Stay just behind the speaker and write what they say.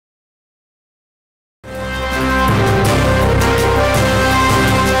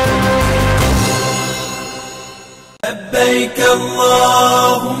لبيك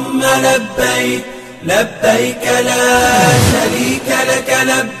اللهم لبيك لبيك لا شريك لك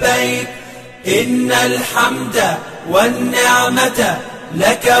لبيك إن الحمد والنعمة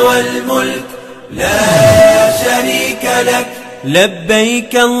لك والملك لا شريك لك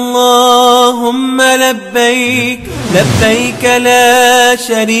لبيك اللهم لبيك لبيك لا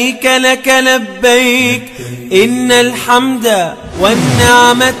شريك لك لبيك إن الحمد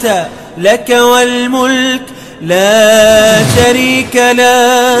والنعمة لك والملك لا شريك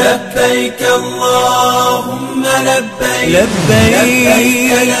لك لبيك اللهم لبيك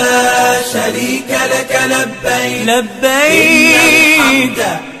لبيك لا شريك لك لبيك لبيك إن الحمد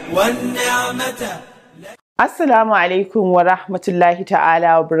والنعمة. Assalamu alaikum wa rahmatullahi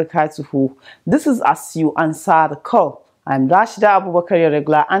ta'ala wa barakatuhu. This is As You Answer the Call. I'm Rashida Abubakar, your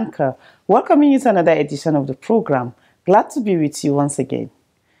regular anchor, welcoming you to another edition of the program. Glad to be with you once again.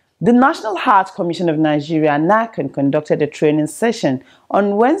 The National Hajj Commission of Nigeria, NAHCON, conducted a training session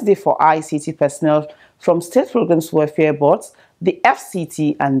on Wednesday for ICT personnel from State Programs Welfare Boards, the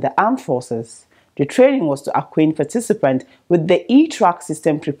FCT, and the Armed Forces. The training was to acquaint participants with the e-track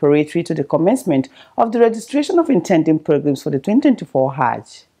system preparatory to the commencement of the registration of intending programs for the 2024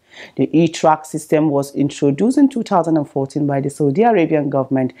 Hajj. The e-track system was introduced in 2014 by the Saudi Arabian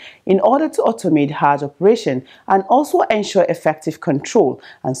government in order to automate Hajj operation and also ensure effective control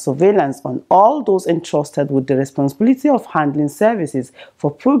and surveillance on all those entrusted with the responsibility of handling services for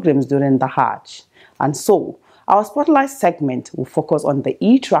programs during the Hajj. And so, our Spotlight segment will focus on the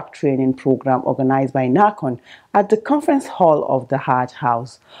e-track training program organized by NAHCON at the conference hall of the Hajj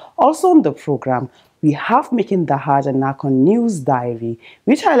House. Also on the program, we have Making the Hajj and NAHCON News Diary,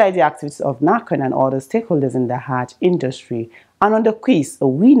 which highlight the activities of NAHCON and other stakeholders in the Hajj industry. And on the quiz, a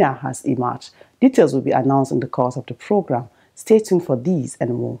winner has emerged. Details will be announced in the course of the program. Stay tuned for these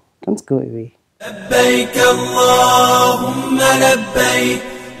and more. Don't go away. لبيك اللهم لبيك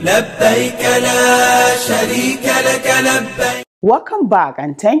لبيك لا شريك لك لبيك. Welcome back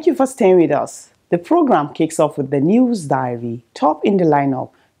and thank you for staying with us. The program kicks off with the News Diary. Top in the lineup,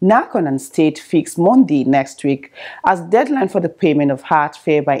 NAHCON and State fix Monday next week as deadline for the payment of Hajj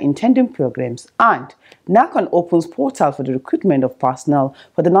fare by intending programs, and NAHCON opens portal for the recruitment of personnel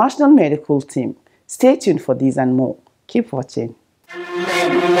for the National Medical Team. Stay tuned for these and more. Keep watching.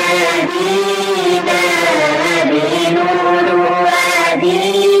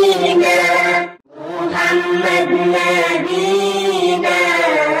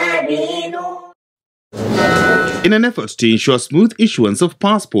 In an effort to ensure smooth issuance of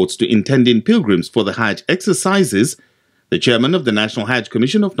passports to intending pilgrims for the Hajj exercises, the chairman of the National Hajj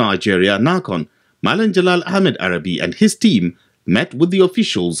Commission of Nigeria, NAHCON, Malam Jalal Ahmed Arabi, and his team met with the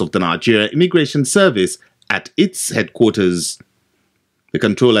officials of the Nigeria Immigration Service at its headquarters. The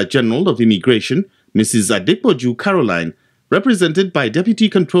Controller General of Immigration, Mrs. Adepoju Caroline, represented by Deputy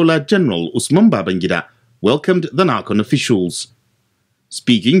Controller General Usman Babangida, welcomed the NAHCON officials.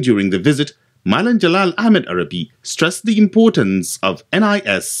 Speaking during the visit, Malam Jalal Ahmed Arabi stressed the importance of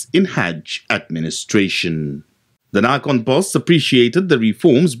NIS in Hajj administration. The NAHCON boss appreciated the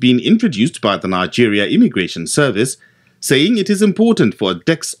reforms being introduced by the Nigeria Immigration Service, saying it is important for a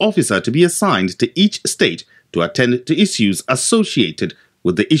DEX officer to be assigned to each state to attend to issues associated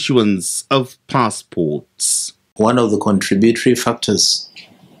with the issuance of passports. One of the contributory factors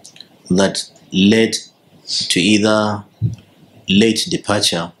that led to either late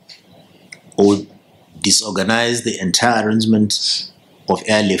departure or disorganize the entire arrangement of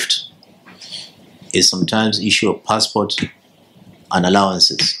airlift is sometimes issue of passport and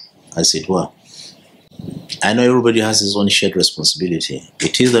allowances, as it were. I know everybody has his own shared responsibility.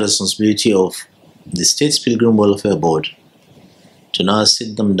 It is the responsibility of the State's Pilgrim Welfare Board to now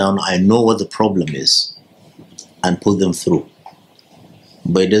sit them down. I know what the problem is and put them through.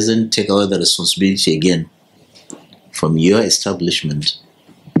 But it doesn't take away the responsibility again from your establishment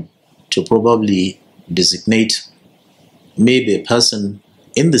to probably designate maybe a person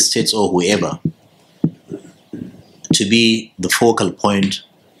in the states or whoever to be the focal point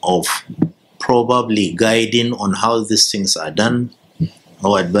of probably guiding on how these things are done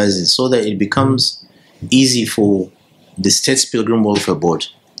or advising, so that it becomes easy for the State's Pilgrim Welfare Board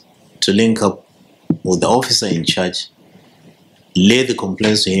to link up with the officer in charge, lay the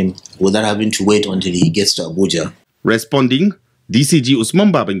complaints to him without having to wait until he gets to Abuja. Responding, DCG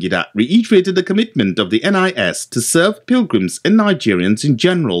Usman Babangida reiterated the commitment of the NIS to serve pilgrims and Nigerians in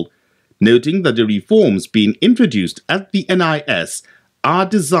general, noting that the reforms being introduced at the NIS are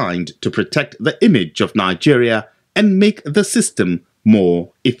designed to protect the image of Nigeria and make the system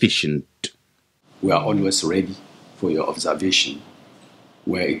more efficient. we are always ready for your observation.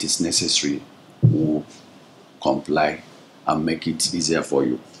 Where it is necessary, we'll comply and make it easier for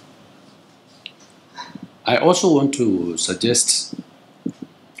you. I also want to suggest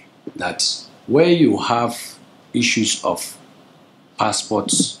that where you have issues of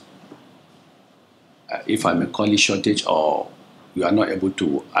passports, if I may call it shortage, or you are not able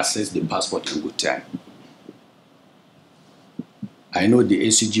to access the passport in good time, I know the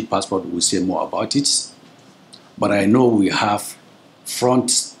ACG passport will say more about it, but I know we have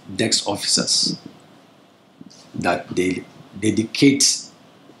front desk officers that they dedicate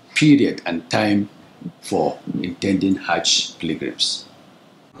period and time for intending Hajj pilgrims.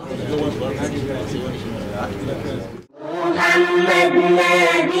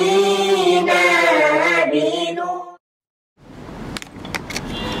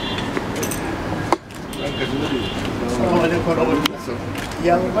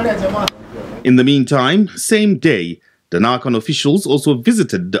 In the meantime, same day, the NAHCON officials also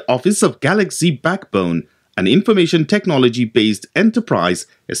visited the office of Galaxy Backbone, an information technology-based enterprise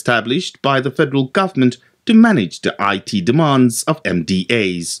established by the federal government to manage the IT demands of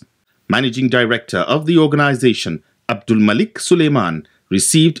MDAs. Managing Director of the organization, Abdul Malik Suleiman,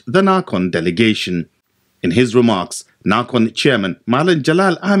 received the NAHCON delegation. In his remarks, NAHCON Chairman Malan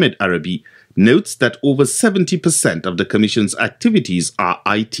Jalal Ahmed Arabi notes that over 70% of the Commission's activities are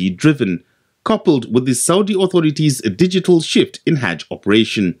IT-driven, coupled with the Saudi authorities' digital shift in Hajj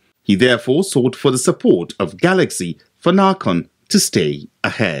operation. He therefore sought for the support of Galaxy for NAHCON to stay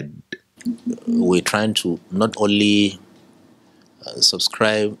ahead. We're trying to not only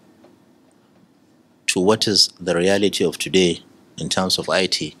subscribe to what is the reality of today in terms of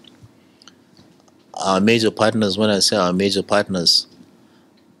IT. Our major partners, when I say our major partners,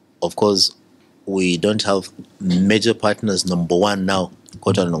 of course, we don't have major partners number one now,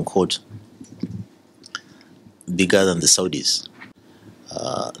 quote unquote, bigger than the Saudis.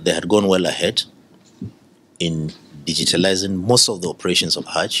 They had gone well ahead in digitalizing most of the operations of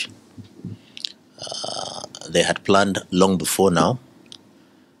Hajj. They had planned long before now.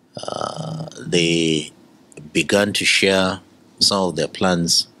 They began to share some of their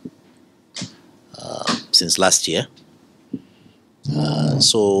plans since last year.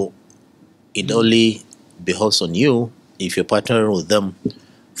 So it only behoves on you, if you're partnering with them,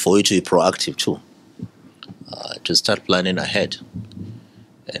 for you to be proactive too, to start planning ahead.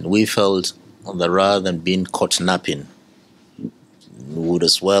 And we felt that rather than being caught napping, we would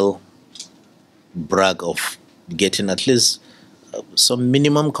as well brag of getting at least some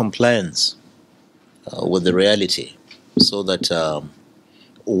minimum compliance with the reality, so that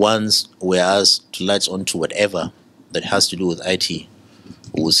once we're asked to latch on to whatever that has to do with IT, we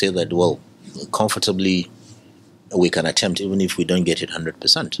will say that, well, comfortably we can attempt, even if we don't get it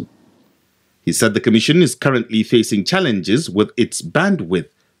 100%. He said the Commission is currently facing challenges with its bandwidth,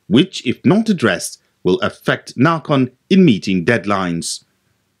 which, if not addressed, will affect NAHCON in meeting deadlines.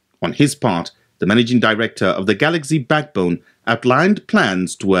 On his part, the Managing Director of the Galaxy Backbone outlined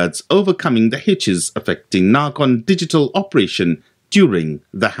plans towards overcoming the hitches affecting NAHCON digital operation during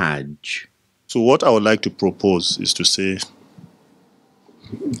the Hajj. So what I would like to propose is to say,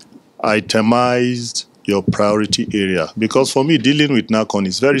 itemize your priority area. Because for me, dealing with NAHCON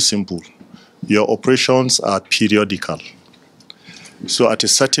is very simple. Your operations are periodical. So at a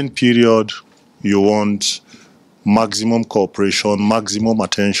certain period, you want maximum cooperation, maximum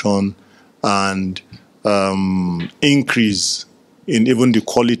attention, and increase in even the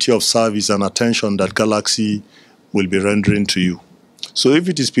quality of service and attention that Galaxy will be rendering to you. So if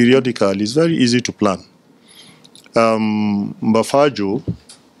it is periodical, it's very easy to plan. Mbafajo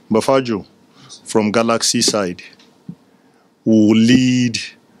from Galaxy side will lead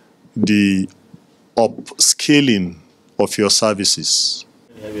the upscaling of your services.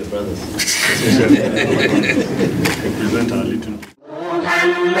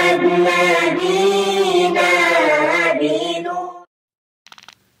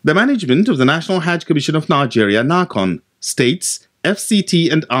 The management of the National Hajj Commission of Nigeria, NAHCON, states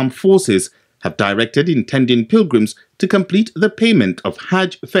FCT and armed forces have directed intending pilgrims to complete the payment of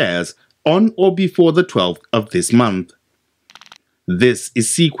Hajj fares on or before the 12th of this month. This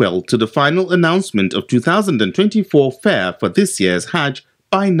is sequel to the final announcement of 2024 fare for this year's Hajj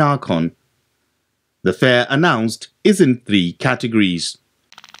by NAHCON. The fare announced is in 3 categories.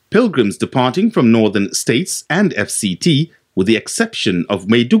 Pilgrims departing from northern states and FCT, with the exception of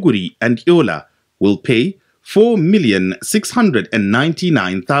Maiduguri and Yola, will pay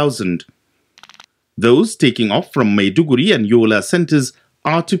 4,699,000. Those taking off from Maiduguri and Yola centers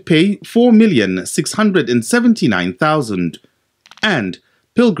are to pay 4,679,000, and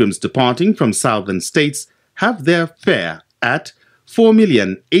pilgrims departing from southern states have their fare at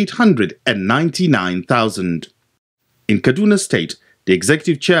 4,899,000. In Kaduna State, the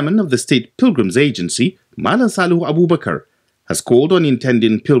executive chairman of the State Pilgrims Agency, Malam Salihu Abubakar, has called on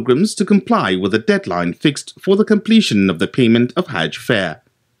intending pilgrims to comply with the deadline fixed for the completion of the payment of Hajj fare.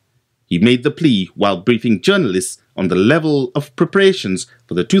 He made the plea while briefing journalists on the level of preparations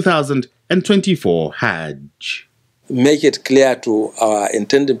for the 2024 Hajj. Make it clear to our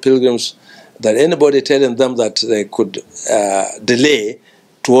intending pilgrims that anybody telling them that they could delay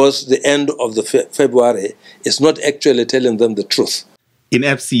towards the end of the February is not actually telling them the truth. In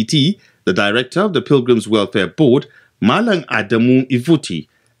FCT, the director of the Pilgrims Welfare Board, Malang Adamu Ivuti,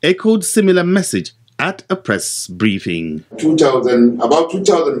 echoed similar message at a press briefing. About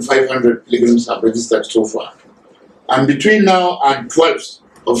 2,500 pilgrims have registered so far. And between now and 12th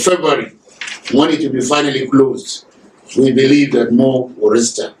of February, when it will be finally closed, we believe that more will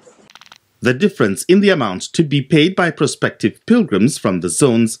register. The difference in the amount to be paid by prospective pilgrims from the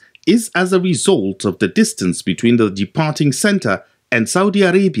zones is as a result of the distance between the departing center and Saudi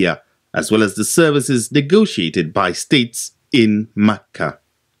Arabia, as well as the services negotiated by states in Mecca.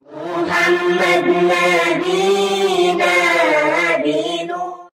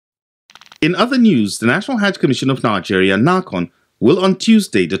 In other news, the National Hajj Commission of Nigeria, NAHCON, will on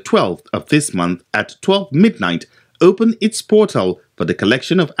Tuesday, the 12th of this month at 12 midnight open its portal for the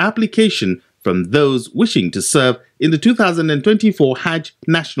collection of application from those wishing to serve in the 2024 Hajj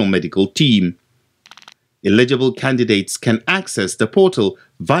National Medical Team. Eligible candidates can access the portal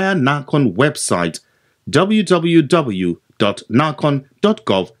via NAHCON website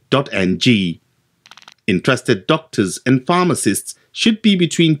www.nahcon.gov.ng. Interested doctors and pharmacists should be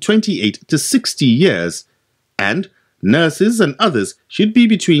between 28 to 60 years, and nurses and others should be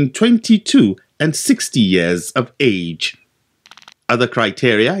between 22 and 60 years of age. Other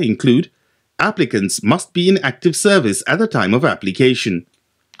criteria include applicants must be in active service at the time of application.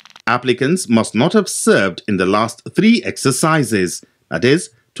 Applicants must not have served in the last 3 exercises, that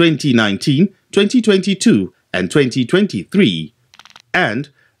is, 2019, 2022, and 2023. And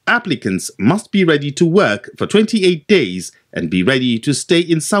applicants must be ready to work for 28 days and be ready to stay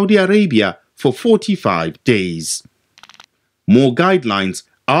in Saudi Arabia for 45 days. More guidelines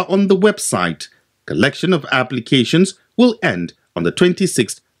are on the website. Collection of applications will end on the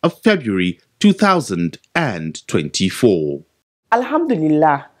 26th of February 2024.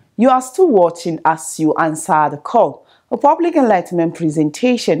 Alhamdulillah, you are still watching As You Answer the Call, a public enlightenment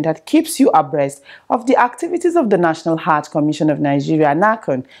presentation that keeps you abreast of the activities of the National Hajj Commission of Nigeria,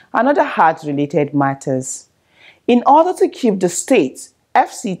 NAHCON, and other Hajj-related matters. In order to keep the state,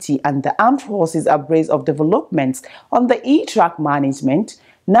 FCT, and the armed forces abreast of developments on the e-track management,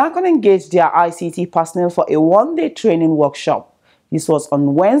 NAHCON engaged their ICT personnel for a one-day training workshop. This was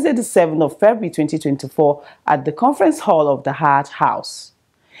on Wednesday, the 7th of February 2024 at the conference hall of the Hajj House.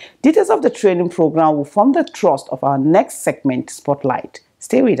 Details of the training program will form the thrust of our next segment, Spotlight.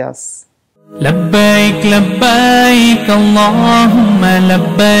 Stay with us. لبيك لبيك اللهم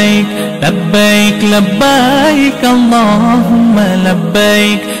لبيك لبيك لبيك اللهم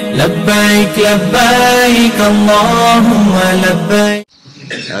لبيك لبيك لبيك اللهم لبيك.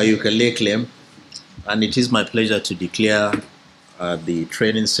 You can lay claim, and it is my pleasure to declare the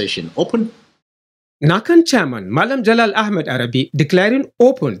training session open. NAHCON Chairman Malam Jalal Ahmed Arabi declaring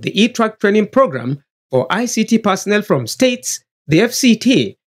open the e-track training program for ICT personnel from states, the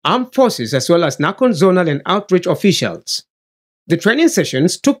FCT, armed forces, as well as NAHCON zonal and outreach officials. The training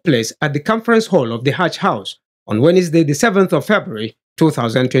sessions took place at the conference hall of the Hajj House on Wednesday, the 7th of February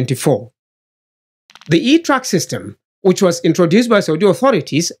 2024. The e-track system, which was introduced by Saudi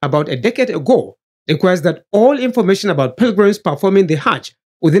authorities about a decade ago, requires that all information about pilgrims performing the Hajj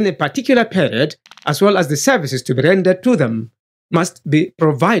within a particular period, as well as the services to be rendered to them, must be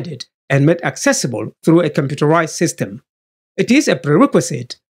provided and made accessible through a computerized system. It is a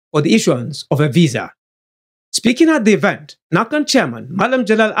prerequisite for the issuance of a visa. Speaking at the event, NAHCON Chairman Malam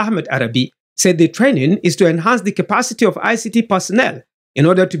Jalal Ahmed Arabi said the training is to enhance the capacity of ICT personnel in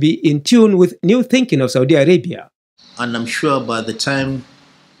order to be in tune with new thinking of Saudi Arabia. And I'm sure by the time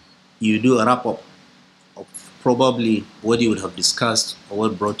you do a wrap-up of probably what you would have discussed or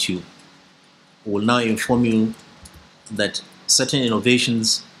what brought you, will now inform you that certain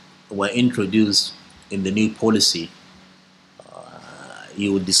innovations were introduced in the new policy.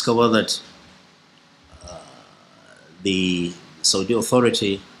 You would discover that the Saudi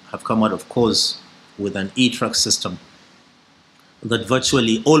authority have come out of course with an e-track system that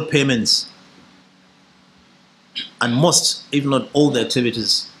virtually all payments and most, if not all the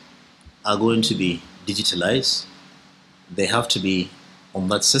activities, are going to be digitalized. They have to be on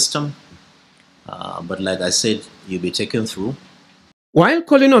that system. But like I said, you'll be taken through. While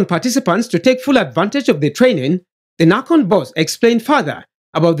calling on participants to take full advantage of the training, the NAHCON boss explained further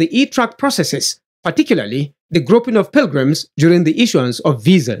about the e-track processes, particularly the grouping of pilgrims during the issuance of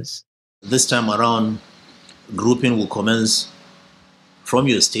visas. This time around, grouping will commence from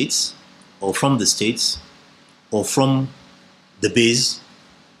your states, or from the states, or from the base.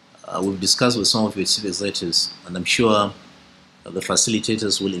 We've discussed with some of your chief executives, and I'm sure the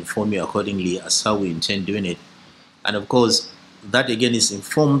facilitators will inform you accordingly as how we intend doing it. And of course, that again is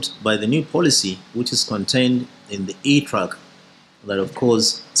informed by the new policy, which is contained in the e-track, that of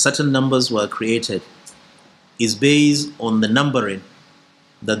course certain numbers were created, is based on the numbering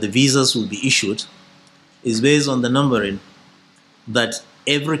that the visas will be issued, is based on the numbering that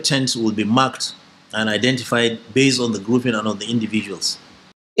every tent will be marked and identified based on the grouping and on the individuals.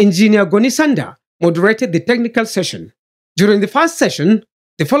 Engineer Gonisanda moderated the technical session. During the first session,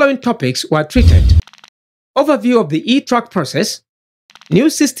 the following topics were treated: overview of the e-track process, new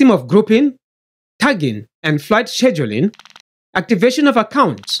system of grouping, tagging and flight scheduling, activation of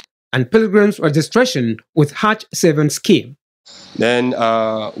accounts, and pilgrims registration with Hajj 7 scheme. Then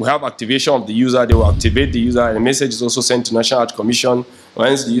we have activation of the user. They will activate the user, and a message is also sent to National Hajj Commission.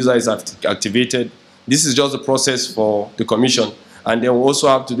 Once the user is activated, this is just the process for the commission. And then we also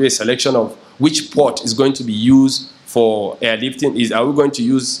have to do a selection of which port is going to be used for airlifting. Are we going to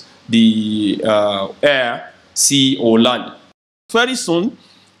use the air, sea, or land? Very soon,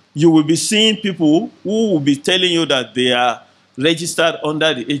 you will be seeing people who will be telling you that they are registered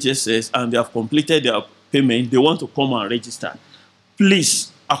under the HSS and they have completed their payment. They want to come and register.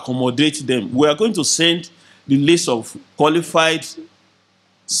 Please accommodate them. We are going to send the list of qualified,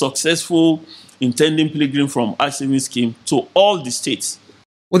 successful, intending pilgrims from Hajj 7 scheme to all the states.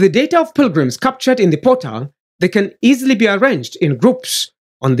 With the data of pilgrims captured in the portal, they can easily be arranged in groups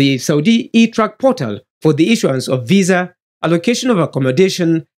on the Saudi e-track portal for the issuance of visa, allocation of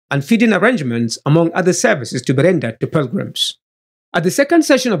accommodation, and feeding arrangements, among other services to be rendered to pilgrims. At the second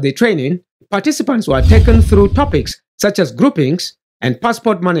session of the training, participants were taken through topics such as groupings and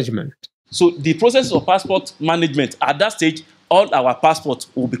passport management. So the process of passport management, at that stage, all our passports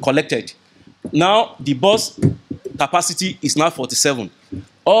will be collected. Now, the bus capacity is now 47.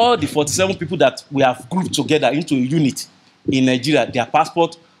 All the 47 people that we have grouped together into a unit in Nigeria, their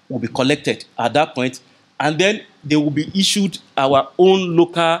passport will be collected at that point, and then they will be issued our own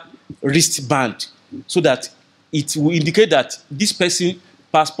local wristband so that it will indicate that this person's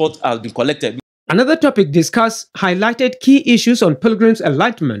passport has been collected. Another topic discussed highlighted key issues on pilgrims'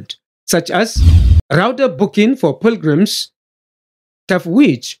 enlightenment, such as router booking for pilgrims,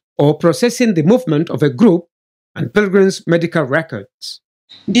 tafwij, or processing the movement of a group, and pilgrims' medical records.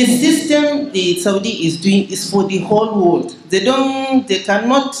 The system the Saudi is doing is for the whole world. They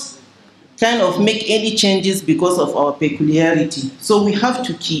cannot kind of make any changes because of our peculiarity. So we have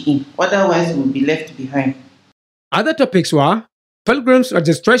to key in, otherwise we'll be left behind. Other topics were pilgrims'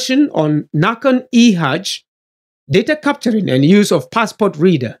 registration on NAHCON e-Hajj, data capturing and use of passport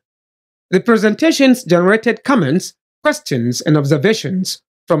reader. The presentations generated comments, questions, and observations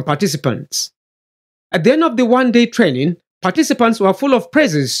from participants. At the end of the one-day training, participants were full of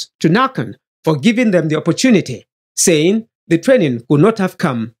praises to NAHCON for giving them the opportunity, saying the training could not have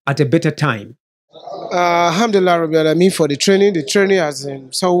come at a better time. Alhamdulillah Rabbil Alameen for the training. The training has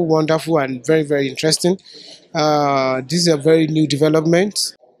been so wonderful and very, very interesting. This is a very new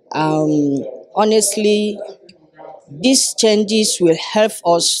development. Honestly, these changes will help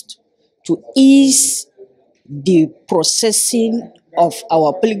us to ease the processing of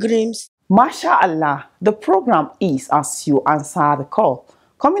our pilgrims. MashaAllah, the program is as you answer the call.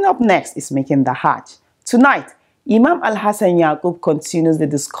 Coming up next is Making the Hajj. Tonight, Imam Al-Hassan Yaqub continues the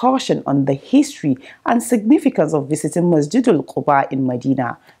discussion on the history and significance of visiting Masjidul Quba in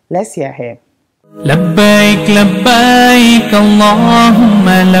Medina. Let's hear him. لبيك لبيك اللهم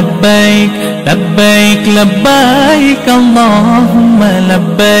لبيك لبيك لبيك اللهم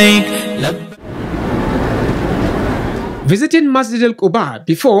لبيك. Visiting Masjid al-Quba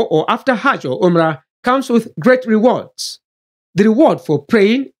before or after Hajj or Umrah comes with great rewards. The reward for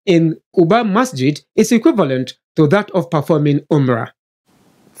praying in Quba Masjid is equivalent to that of performing Umrah.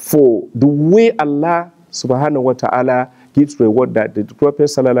 For the way Allah subhanahu wa ta'ala gives reward, that the Prophet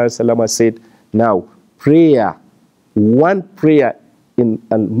sallallahu alaihi wasallam said, now prayer, one prayer in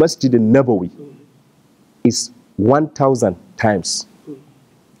Masjid al-Nabawi is 1,000 times.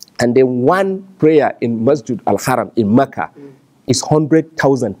 And then one prayer in Masjid al-Haram in Mecca is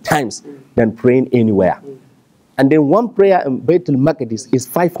 100,000 times than praying anywhere. And then one prayer in Bayt al-Maqdis is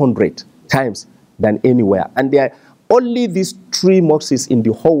 500 times than anywhere. And only these 3 mosques in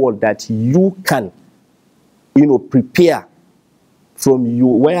the whole world that you can, prepare from you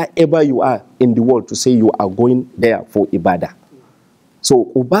wherever you are in the world to say you are going there for ibadah. So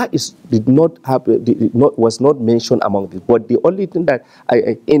Quba was not mentioned among this. But the only thing that,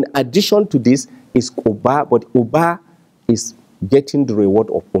 in addition to this, is Quba. But Quba is getting the reward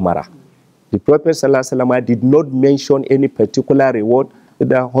of Umrah. The Prophet ﷺ did not mention any particular reward,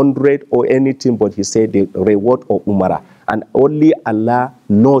 either 100 or anything, but he said the reward of Umrah. And only Allah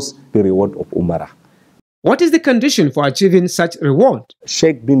knows the reward of Umrah. What is the condition for achieving such reward?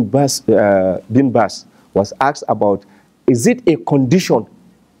 Sheikh bin Bas was asked about, is it a condition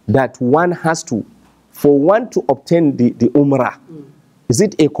that one has to, for one to obtain the Umrah? Is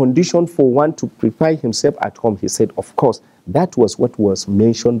it a condition for one to prepare himself at home? He said, of course. That was what was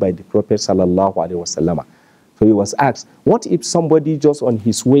mentioned by the Prophet sallallahu alaihi wasallam. So he was asked, what if somebody just on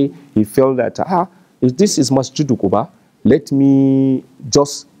his way, he felt that, if this is Masjid Quba, let me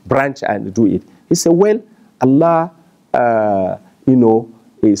just branch and do it. He said, well, Allah,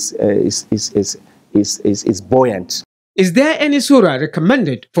 is buoyant. Is there any surah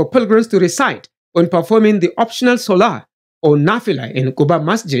recommended for pilgrims to recite when performing the optional salah or nafila in Quba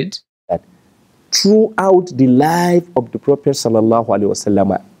Masjid? That throughout the life of the Prophet sallallahu alaihi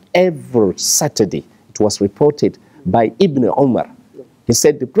wasallam, every Saturday, it was reported by Ibn Umar. He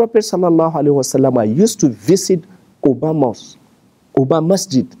said the Prophet sallallahu alaihi wasallam used to visit Quba Mosque, Quba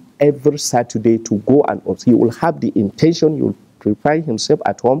Masjid every Saturday to go and he will have the intention, he will prepare himself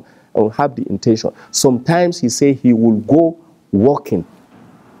at home and will have the intention. Sometimes he say he will go walking,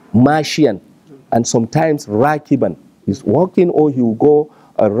 Mashian, and sometimes Rakiban. He's walking or he will go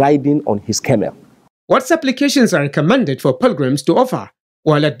riding on his camel. What supplications are recommended for pilgrims to offer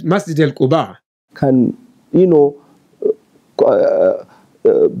while at Masjid al-Quba? Can,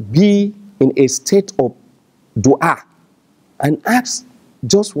 be in a state of dua and ask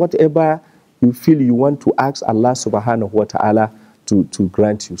just whatever you feel you want to ask Allah subhanahu wa ta'ala to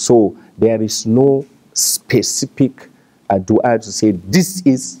grant you. So there is no specific dua to say this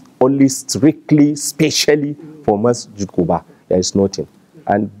is only strictly, specially for Masjid Quba. There is nothing.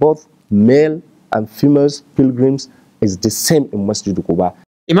 And both male and female pilgrims is the same in Masjid Quba.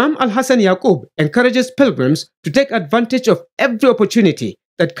 Imam Al-Hassan Yaqub encourages pilgrims to take advantage of every opportunity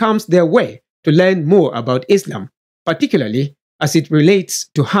that comes their way to learn more about Islam, particularly as it relates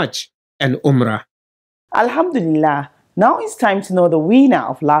to Hajj and Umrah. Alhamdulillah. Now it's time to know the winner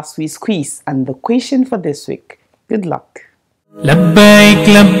of last week's quiz and the question for this week. Good luck. لبيك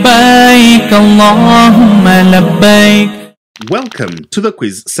لبيك اللهم لبيك. Welcome to the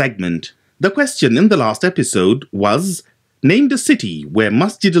quiz segment. The question in the last episode was, name the city where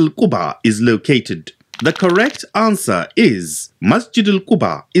Masjid al-Quba is located. The correct answer is Masjid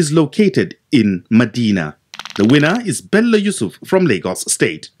al-Quba is located in Medina. The winner is Bello Yusuf from Lagos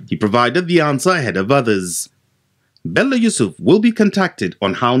State. He provided the answer ahead of others. Bello Yusuf will be contacted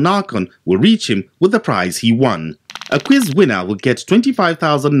on how NAHCON will reach him with the prize he won. A quiz winner will get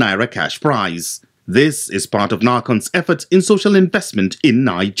 25,000 Naira cash prize. This is part of NAHCON's efforts in social investment in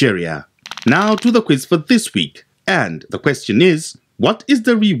Nigeria. Now to the quiz for this week. And the question is, what is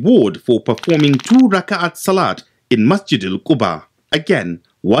the reward for performing 2 raka'at salat in Masjid al-Quba? Again,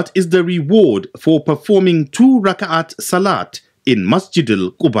 what is the reward for performing 2 raka'at salat in Masjid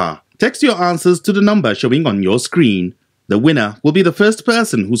al-Quba? Text your answers to the number showing on your screen. The winner will be the first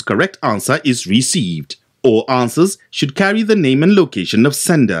person whose correct answer is received. All answers should carry the name and location of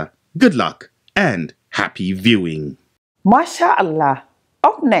sender. Good luck and happy viewing. MashaAllah.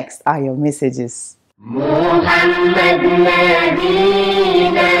 Up next are your messages.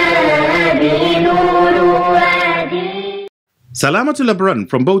 Salamatul Abran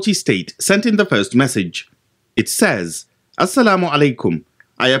from Bauchi State sent in the first message. It says, Assalamu alaikum.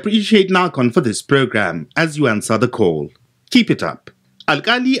 I appreciate NAHCON for this program as you answer the call. Keep it up.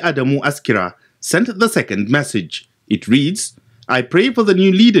 Alkali Adamu Askira sent the second message. It reads, I pray for the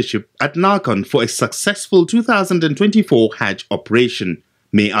new leadership at NAHCON for a successful 2024 Hajj operation.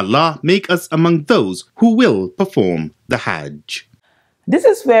 May Allah make us among those who will perform the Hajj. This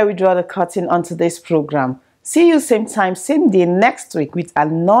is where we draw the curtain on today's program. See you same time, same day next week with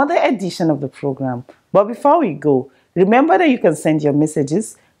another edition of the program. But before we go, remember that you can send your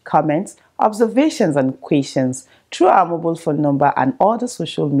messages, comments, observations and questions through our mobile phone number and all the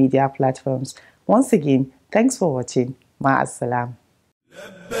social media platforms. Once again, thanks for watching. Ma'as-salam.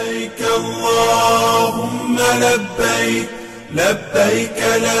 لبيك اللهم لبيك لبيك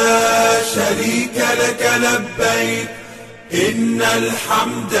لا شريك لك لبيك إن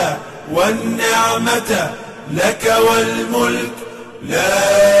الحمد والنعمة لك والملك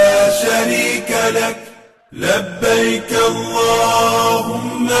لا شريك لك لبيك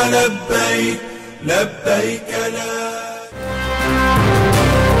اللهم لبيك لبيك لا